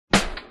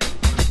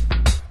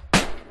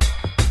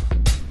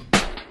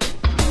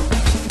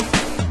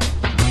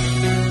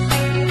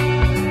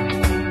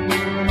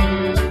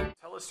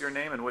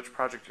your name and which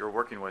project you're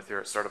working with here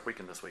at Startup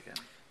Weekend this weekend.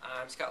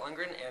 I'm Scott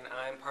Lundgren, and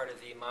I'm part of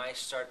the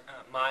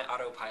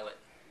MyAutoPilot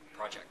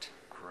project.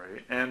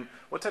 Great. And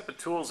what type of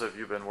tools have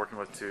you been working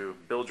with to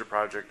build your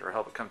project or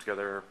help it come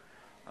together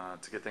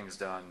to get things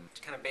done?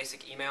 Kind of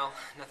basic email,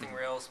 nothing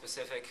real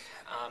specific.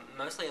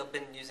 Mostly I've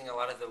been using a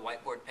lot of the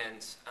whiteboard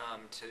pens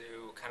to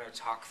kind of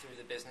talk through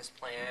the business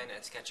plan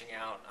and sketching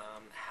out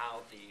how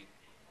the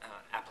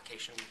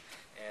application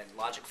and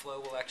logic flow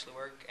will actually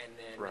work, and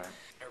then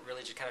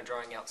really just kind of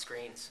drawing out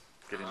screens.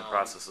 Getting the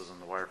processes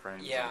and the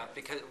wireframes. Yeah,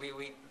 because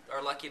we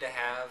are lucky to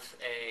have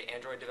an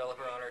Android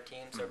developer on our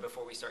team, so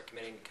before we start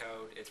committing to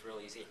code, it's real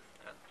easy.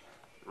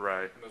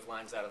 Move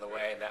lines out of the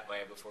way that way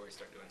before we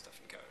start doing stuff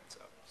in code. So.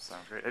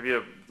 Sounds great. Have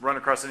you run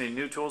across any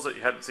new tools that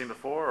you hadn't seen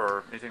before,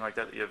 or anything like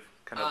that that you've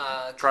kind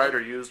of tried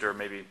or used, or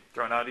maybe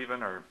thrown out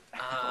even, or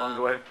along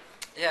the way?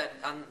 Yeah,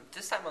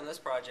 this time on this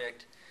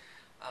project,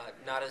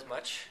 not as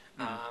much.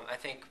 I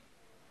think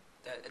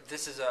that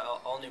this is a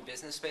all new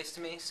business space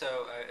to me,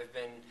 so I've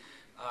been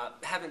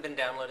haven't been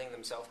downloading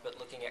themselves, but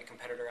looking at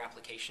competitor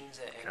applications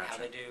and how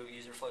they do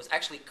user flows.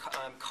 Actually,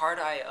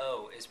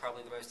 Card.io is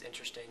probably the most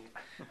interesting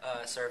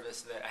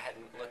service that I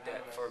hadn't looked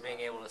at for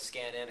being able to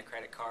scan in a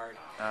credit card,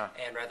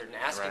 and rather than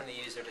asking the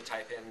user to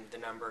type in the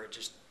number, it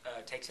just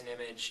takes an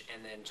image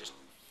and then just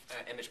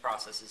image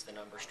processes the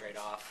number straight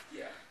off.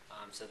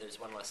 So there's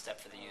one less step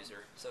for the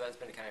user. So that's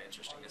been kind of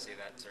interesting to see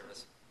that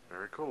service.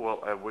 Very cool.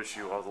 Well, I wish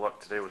you all the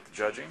luck today with the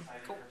judging.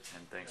 Cool.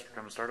 And thanks for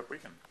coming to Startup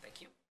Weekend.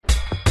 Thank you.